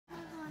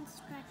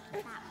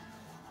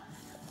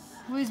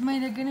What is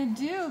Myla gonna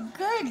do?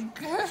 Good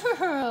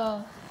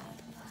girl.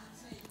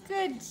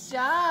 Good job.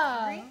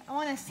 I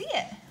want to see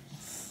it.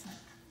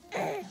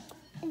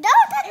 Don't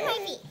touch my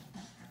feet.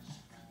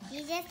 You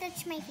just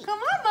touched my feet. Come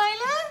on,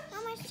 Myla.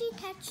 How much you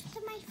touched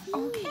my feet?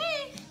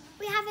 Okay.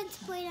 We haven't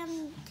put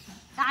them.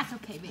 That's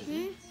okay,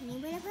 baby. Can you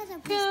put a puzzle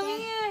piece Come there?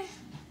 here.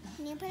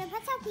 Can you put a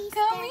puzzle piece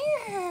Come there?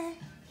 here.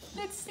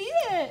 Let's see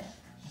it.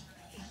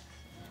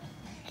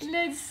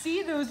 Let's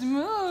see those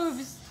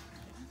moves.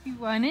 You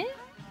want it?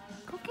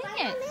 Go get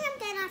it. Ma'am,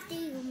 then after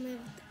you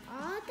moved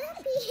all the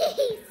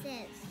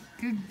pieces.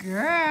 Good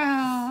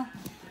girl.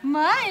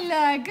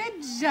 Myla,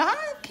 good job.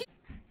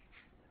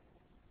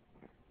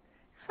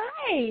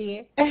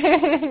 Hi.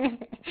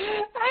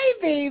 Hi,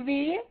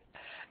 baby.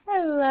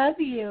 I love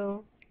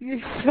you.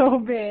 You're so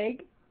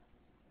big.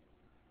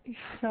 You're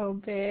so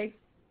big.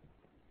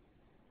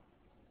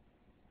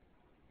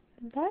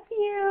 Love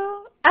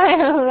you. I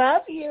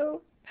love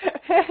you.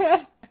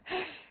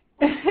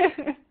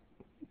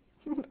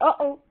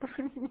 Uh-oh.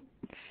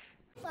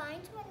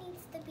 Find what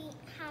needs to be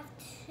have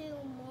 2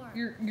 more.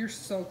 You're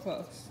so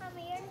close.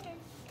 Mommy, your turn.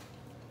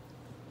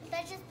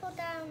 Let's just pull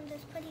down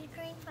this pretty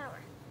green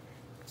flower.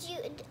 You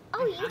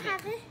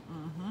have it.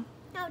 Mm-hmm.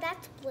 No,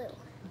 that's blue.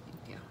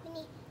 Thank you.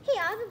 Hey,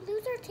 all the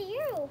blues are to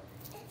you.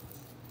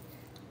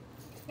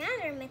 Now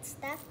they're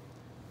mixed up.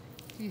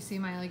 Do you see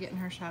Myla getting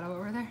her shadow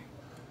over there?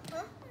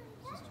 Huh?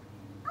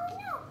 Oh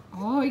no.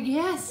 Oh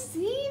yes,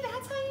 see,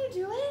 that's how you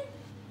do it.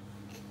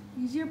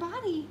 Use your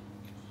body.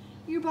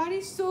 Your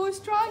body's so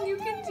strong, you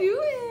can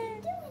do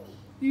it.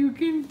 You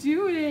can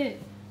do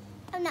it.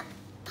 Oh no,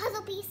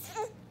 puzzle piece.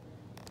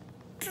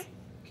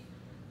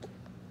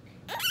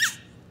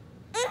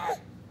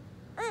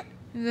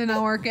 Is it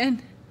not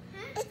working?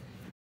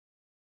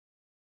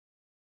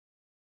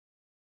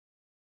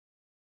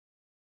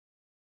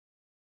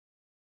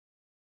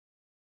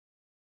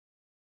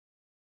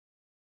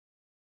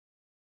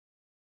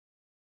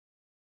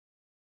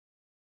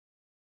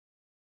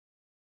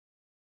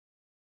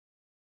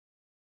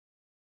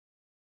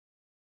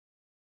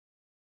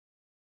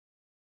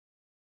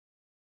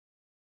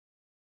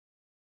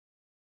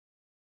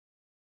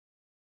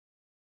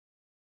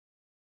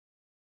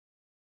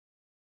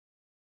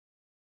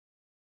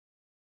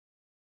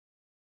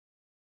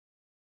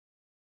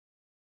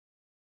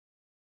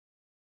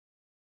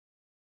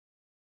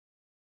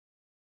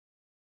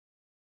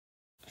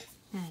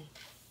 Hey.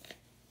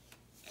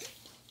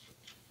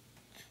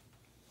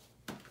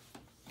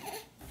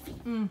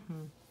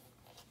 Mm-hmm.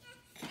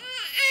 Are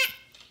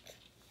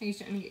you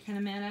starting to get kind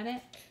of mad at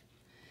it?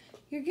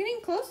 You're getting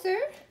closer.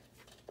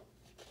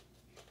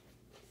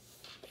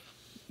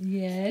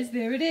 Yes,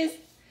 there it is.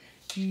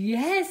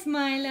 Yes,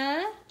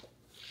 Myla.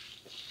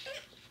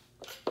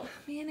 Oh,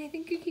 man, I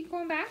think you keep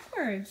going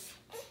backwards.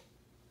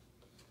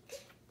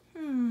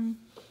 I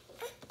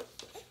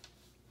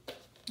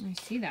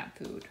see that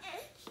food.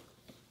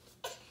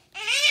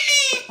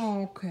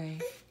 Okay.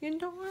 You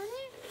don't want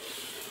it?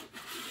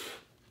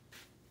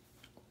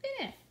 Get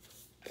it.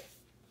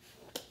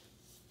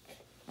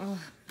 Oh,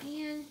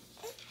 man.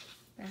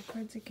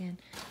 Backwards again.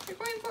 You're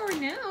going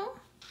forward now.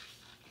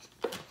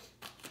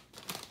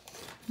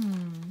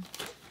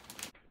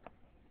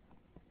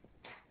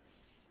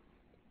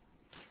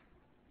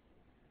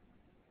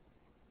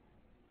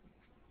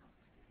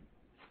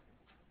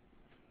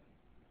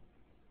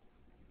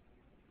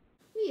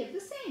 We have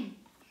the same.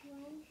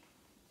 1,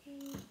 2,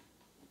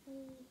 3, 4.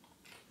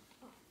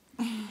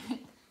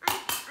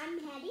 I'm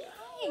ready.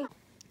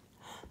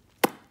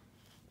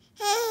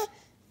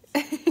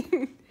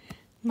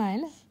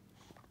 Myla.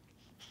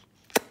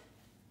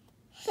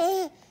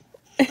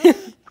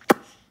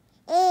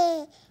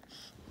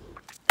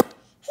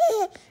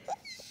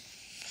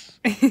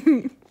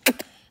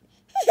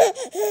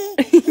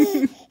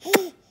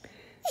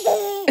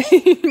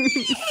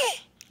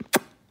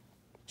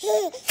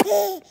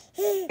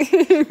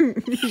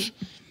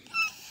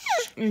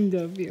 I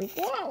love you.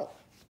 Wow.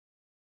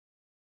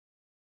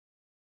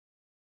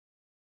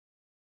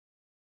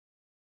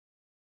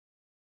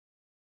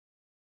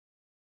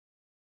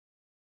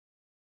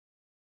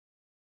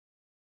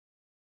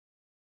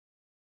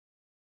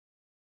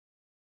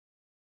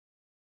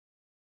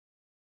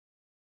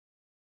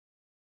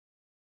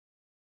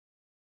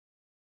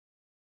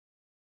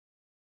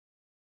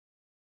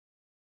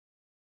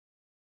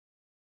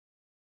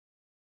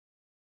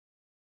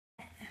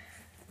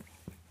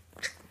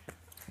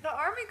 The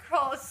army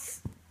crawl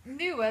is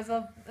new as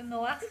of in the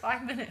last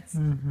 5 minutes.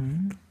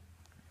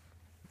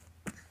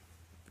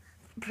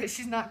 But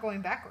she's not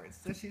going backwards,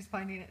 so she's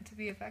finding it to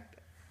be effective.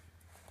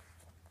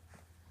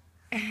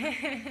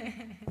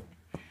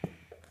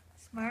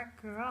 Smart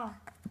girl.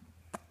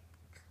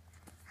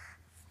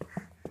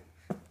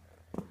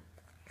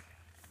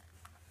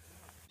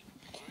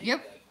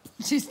 Yep,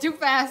 she's too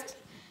fast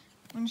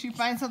when she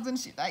finds something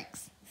she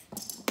likes.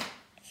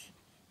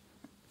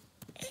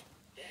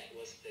 That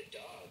was the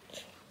dog.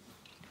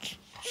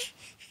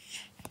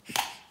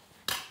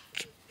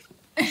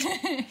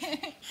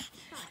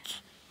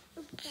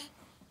 Oh,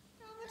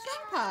 the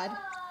tripod.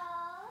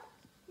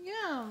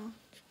 Yum.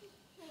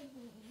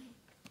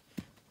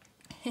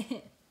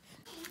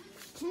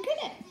 Come get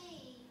it.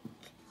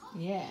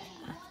 Yeah.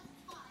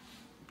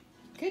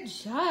 Good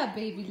job,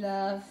 baby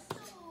love.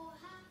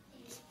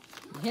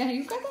 Yeah,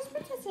 you got those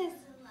princesses.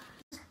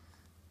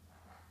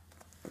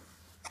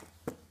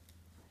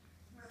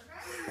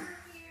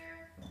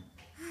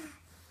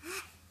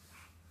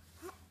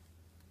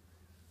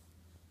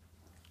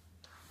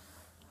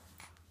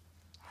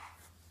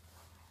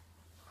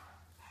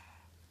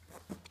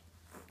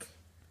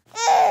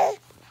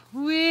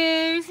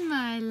 Where's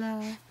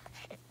Myla?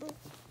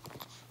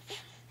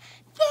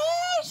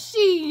 There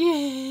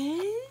she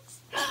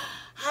is.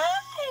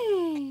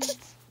 Hi.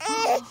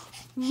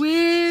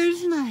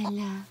 Where's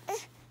Myla?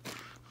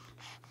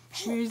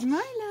 Where's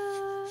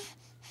Myla?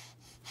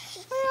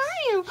 Where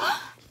are you?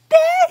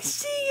 There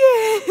she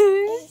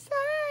is.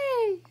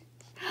 Hi.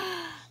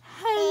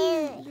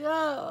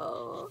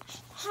 Hello.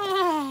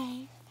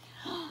 Hi.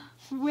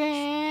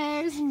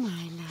 Where's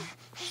Myla?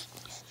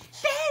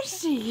 There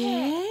she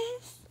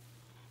is.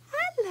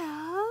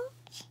 Hello.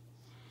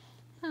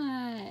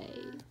 Hi.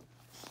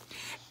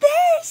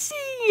 There she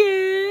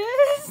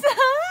is.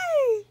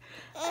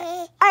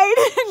 Hi. I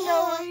didn't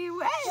know where you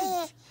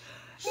went.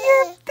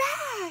 You're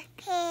back.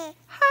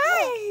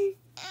 Hi.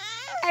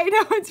 I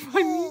know it's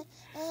funny.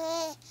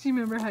 Do you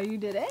remember how you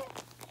did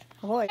it?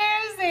 Boy.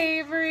 Where's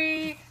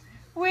Avery?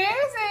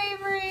 Where's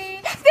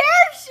Avery?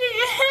 There she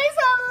is.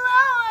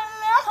 Hello,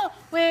 hello.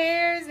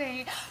 Where's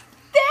Avery?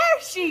 There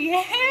she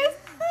is.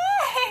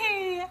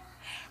 Hi.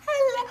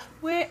 Hello.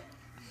 Where?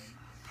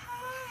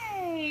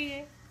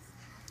 Hi.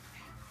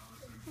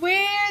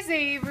 Where's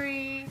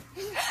Avery?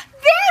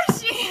 There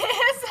she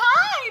is.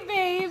 Hi,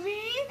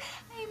 baby.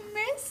 I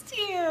missed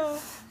you.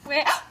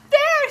 Where?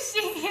 There she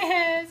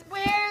is.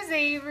 Where's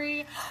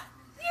Avery?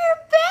 You're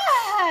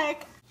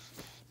back.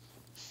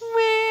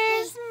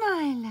 Where's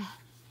Myla?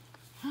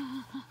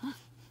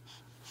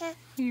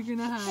 You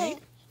gonna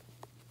hide?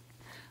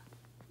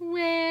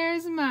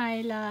 Where's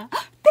Myla?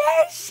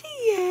 There she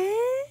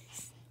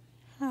is.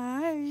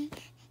 Hi.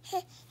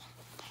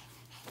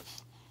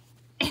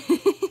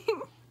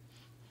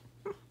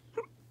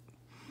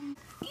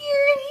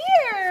 You're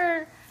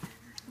here.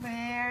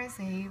 Where's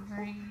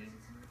Avery?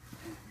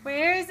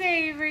 Where's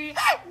Avery?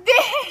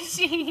 There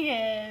she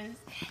is.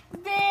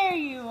 There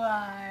you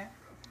are.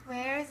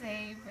 Where's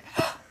Avery?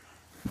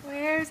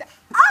 Where's...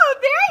 Oh,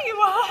 there you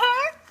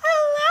are.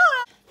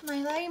 Hello.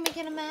 Myla, are you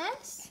making a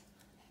mess?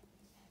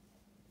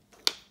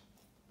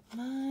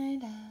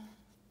 Myla.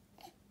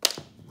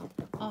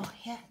 Oh,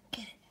 yeah,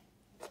 get it.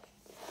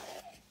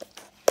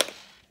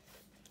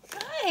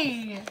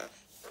 Hi.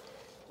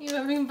 You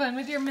having fun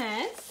with your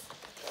mess?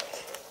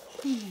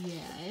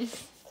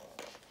 Yes.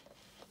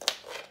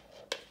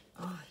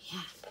 Oh,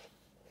 yeah.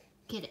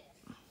 Get it.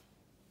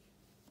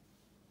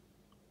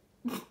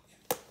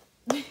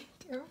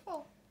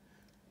 Careful.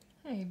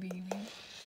 Hey, baby.